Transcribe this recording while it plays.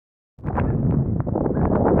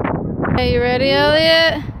Hey, you ready,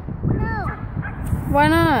 Elliot? No. Why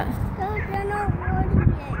not? Because you're not ready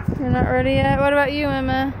yet. You're not ready yet? What about you,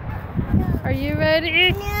 Emma? No. Are you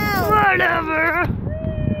ready? No. Whatever.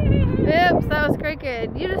 Oops, that was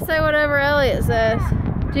crooked. You just say whatever Elliot says.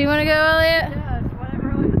 Do you want to go, Elliot? Yes,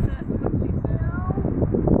 whatever Elliot says.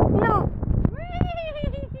 No.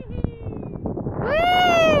 Whee!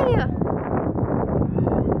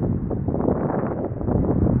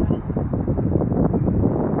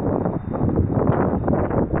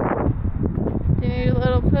 Do you need a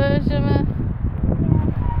little push, Emma?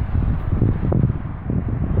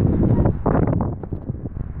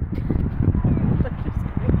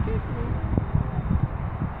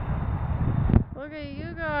 Look at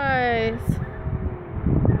you guys.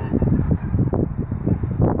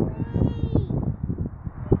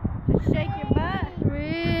 Just shake your butt.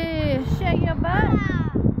 Whee! Just shake your butt.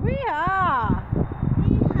 Wee-haw.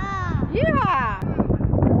 Yeehaw.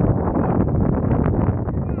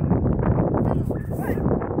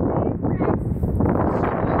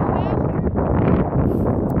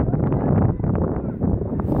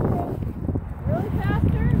 Really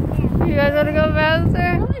faster? You guys want to go faster?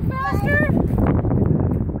 Really faster?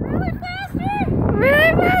 Really faster?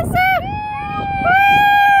 Really faster?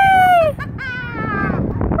 Whee!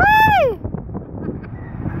 Whee!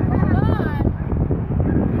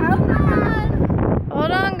 Hold on.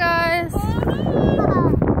 Hold on, guys.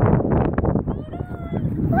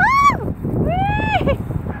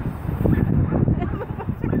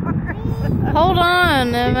 Hold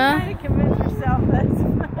on, Emma. Trying to convince herself that's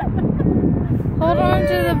Hold on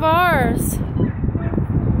to the bars.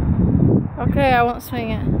 Okay, I won't swing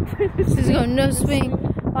it. She's going no swing.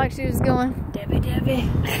 Like she was going, Debbie, Debbie,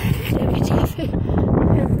 Debbie, Debbie.